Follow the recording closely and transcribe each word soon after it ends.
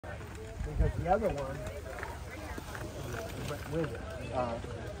because the other one went with it.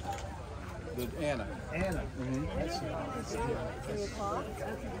 The Anna. Anna.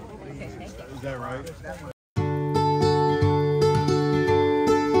 Is that right?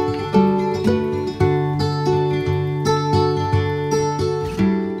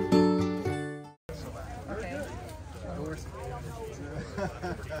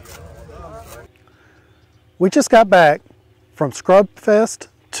 We just got back from Scrubfest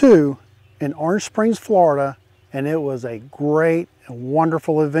 2 in Orange Springs, Florida, and it was a great and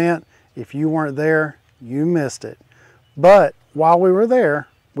wonderful event. If you weren't there, you missed it. But while we were there,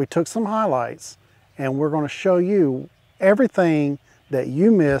 we took some highlights, and we're going to show you everything that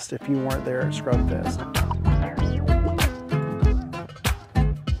you missed if you weren't there at Scrubfest.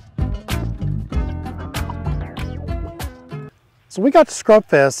 So we got to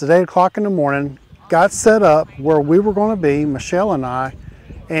Scrubfest at 8 o'clock in the morning, got set up where we were going to be, Michelle and I,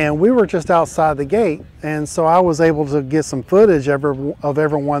 and we were just outside the gate. And so I was able to get some footage of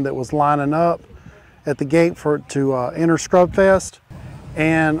everyone that was lining up at the gate to enter Scrubfest,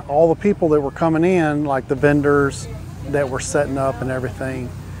 and all the people that were coming in, like the vendors that were setting up and everything.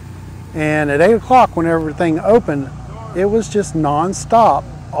 And at 8 o'clock when everything opened, it was just non-stop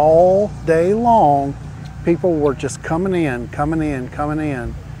all day long. People were just coming in.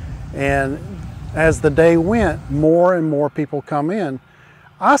 And as the day went, more and more people come in.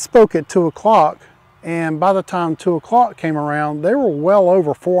 I spoke at 2 o'clock, and by the time 2 o'clock came around, there were well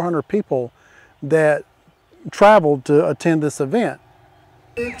over 400 people that traveled to attend this event.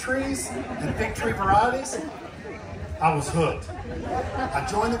 Fig trees and fig tree varieties, I was hooked. I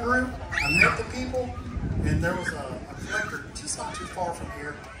joined the group, I met the people, and there was a collector just not too far from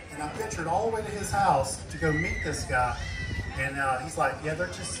here, and I ventured all the way to his house to go meet this guy. And he's like, yeah, they're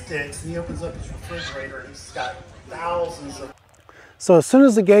just sticks. And he opens up his refrigerator, and he's got thousands of. So as soon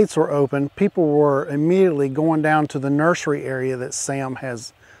as the gates were open, people were immediately going down to the nursery area that Sam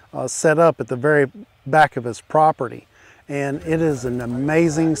has set up at the very back of his property. And it is an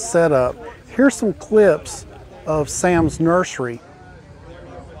amazing setup. Here's some clips of Sam's nursery.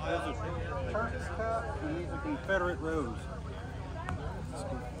 Turkish cup, and these are Confederate rose.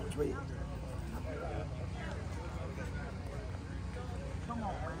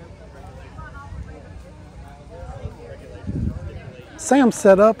 Sam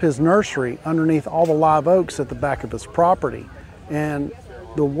set up his nursery underneath all the live oaks at the back of his property, and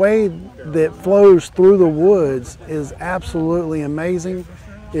the way that flows through the woods is absolutely amazing.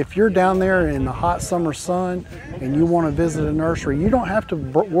 If you're down there in the hot summer sun and you want to visit a nursery, you don't have to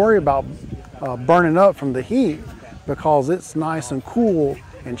worry about burning up from the heat, because it's nice and cool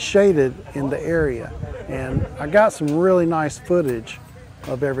and shaded in the area. And I got some really nice footage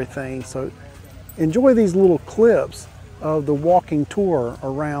of everything, so enjoy these little clips of the walking tour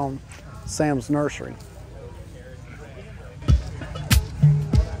around Sam's nursery.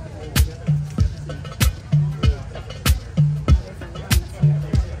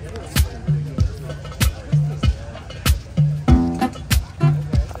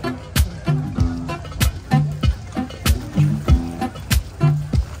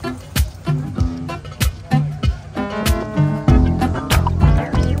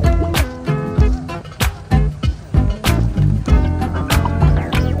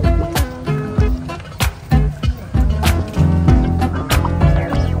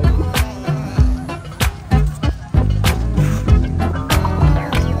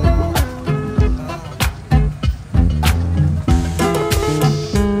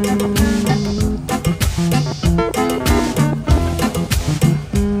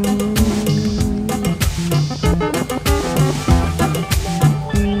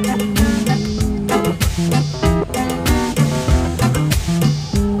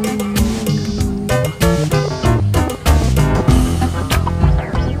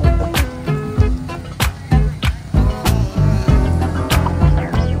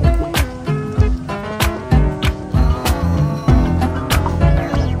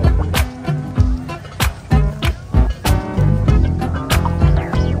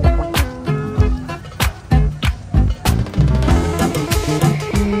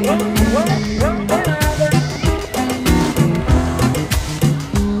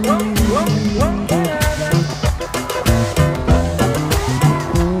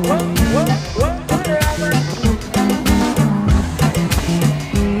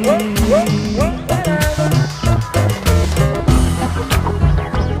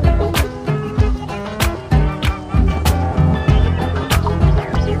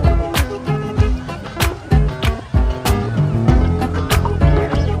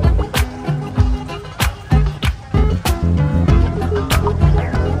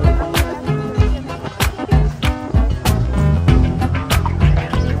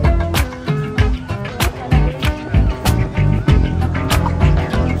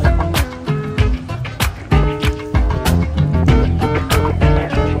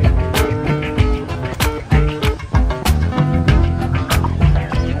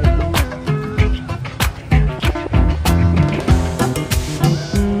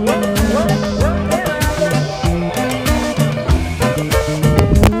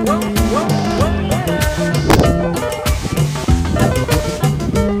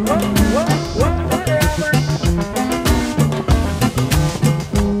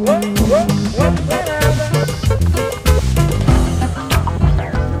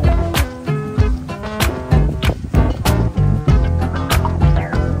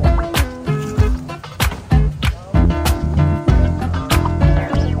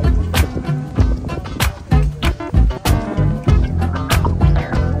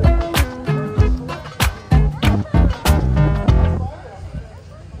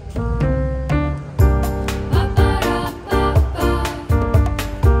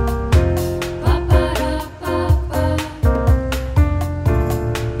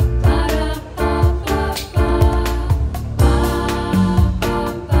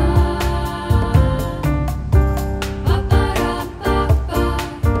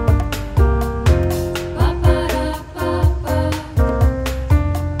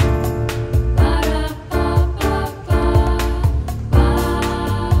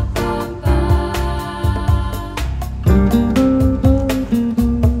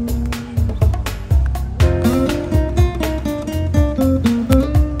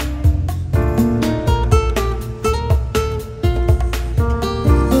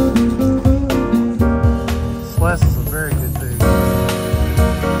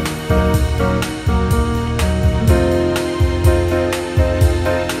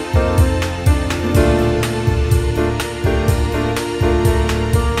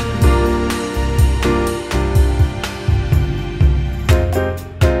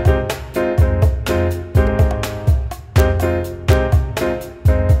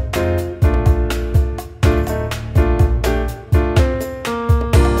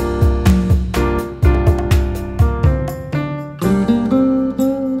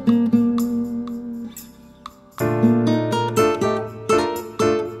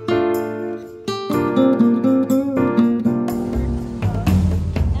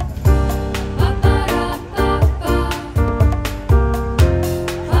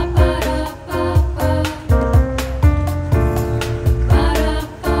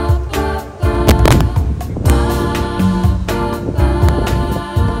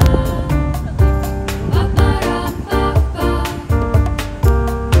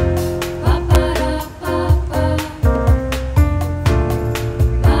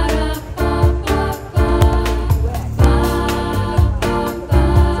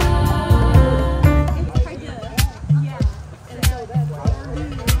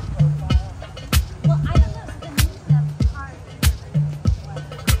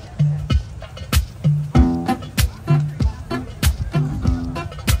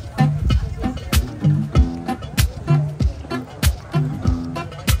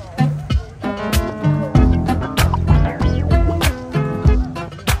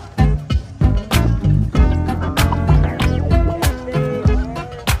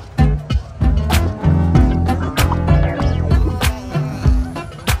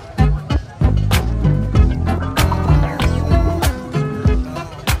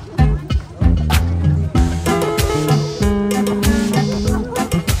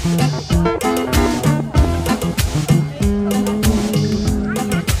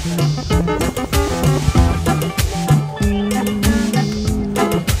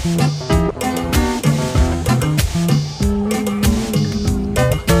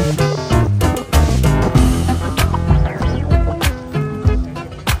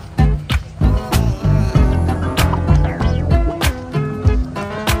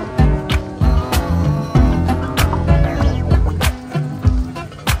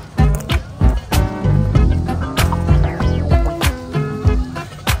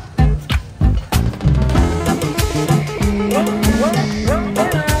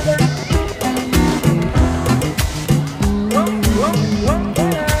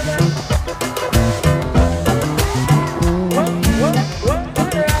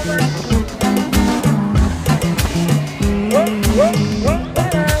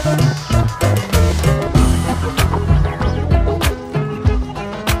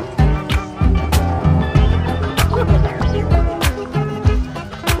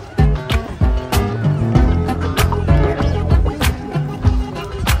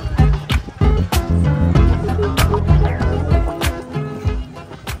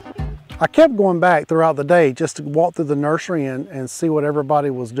 I kept going back throughout the day just to walk through the nursery and see what everybody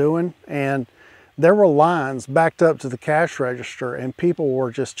was doing. And there were lines backed up to the cash register, and people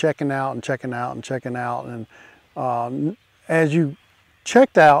were just checking out and checking out and checking out. And as you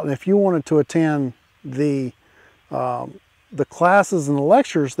checked out, and if you wanted to attend the classes and the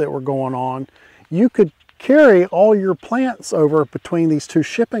lectures that were going on, you could carry all your plants over between these two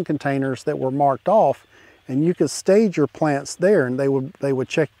shipping containers that were marked off, and you could stage your plants there, and they would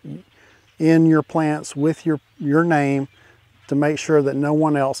check in your plants with your name to make sure that no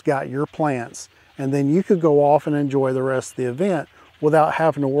one else got your plants. And then you could go off and enjoy the rest of the event without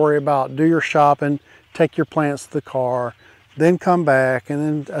having to worry about do your shopping, take your plants to the car, then come back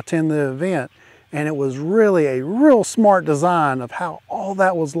and then attend the event. And it was really a real smart design of how all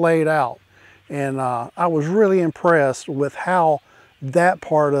that was laid out. And I was really impressed with how that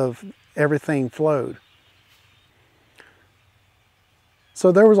part of everything flowed.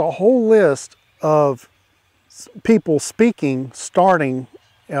 So there was a whole list of people speaking starting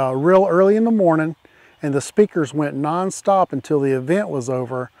real early in the morning, and the speakers went non-stop until the event was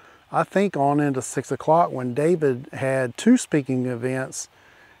over. I think on into 6 o'clock when David had 2 speaking events,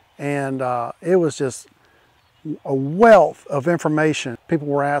 and it was just a wealth of information. People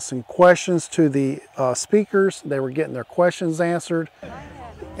were asking questions to the speakers. They were getting their questions answered,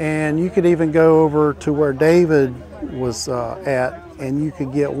 and you could even go over to where David was at, and you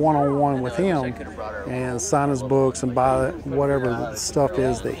could get one-on-one with him and sign his books and buy whatever the stuff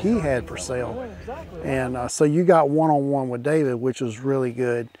is that he had for sale. And so you got one-on-one with David, which was really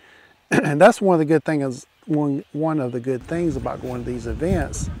good. And that's one of the good things. One of the good things about going to these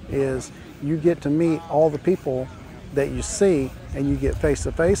events is you get to meet all the people that you see, and you get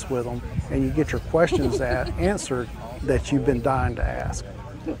face-to-face with them, and you get your questions answered that you've been dying to ask.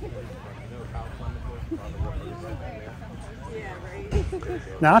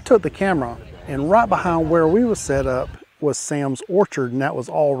 Now I took the camera, and right behind where we were set up was Sam's orchard, and that was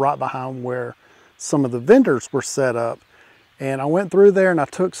all right behind where some of the vendors were set up. And I went through there and I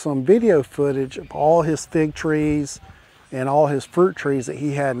took some video footage of all his fig trees and all his fruit trees that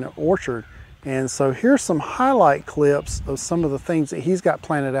he had in the orchard. And so here's some highlight clips of some of the things that he's got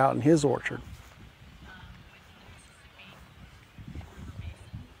planted out in his orchard.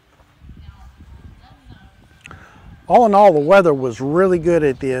 All in all, the weather was really good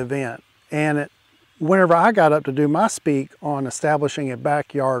at the event, and whenever I got up to do my speak on establishing a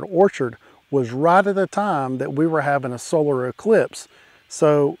backyard orchard was right at the time that we were having a solar eclipse.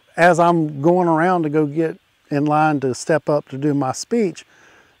 So as I'm going around to go get in line to step up to do my speech,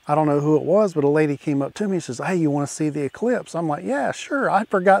 I don't know who it was, but a lady came up to me and says, "Hey, you want to see the eclipse?" I'm like, "Yeah, sure." I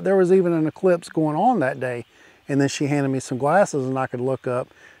forgot there was even an eclipse going on that day. And then she handed me some glasses and I could look up,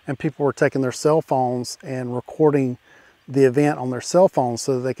 and people were taking their cell phones and recording the event on their cell phones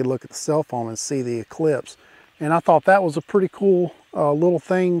so that they could look at the cell phone and see the eclipse. And I thought that was a pretty cool little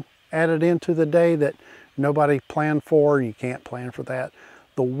thing added into the day that nobody planned for. You can't plan for that.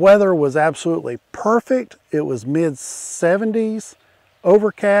 The weather was absolutely perfect. It was mid-70s,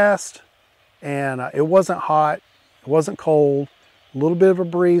 overcast, and it wasn't hot, it wasn't cold, a little bit of a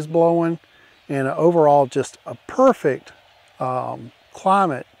breeze blowing, and overall just a perfect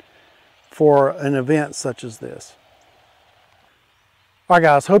climate for an event such as this. All right,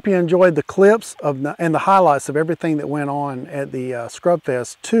 guys, hope you enjoyed the clips and the highlights of everything that went on at the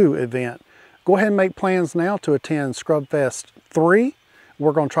Scrubfest 2 event. Go ahead and make plans now to attend Scrubfest 3.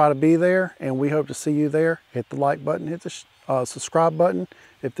 We're going to try to be there, and we hope to see you there. Hit the like button, hit the subscribe button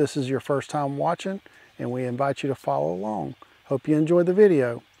if this is your first time watching, and we invite you to follow along. Hope you enjoyed the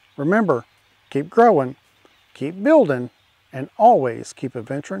video. Remember, keep growing, keep building, and always keep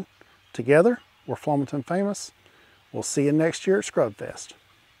adventuring. Together, we're Flemington famous. We'll see you next year at Scrubfest.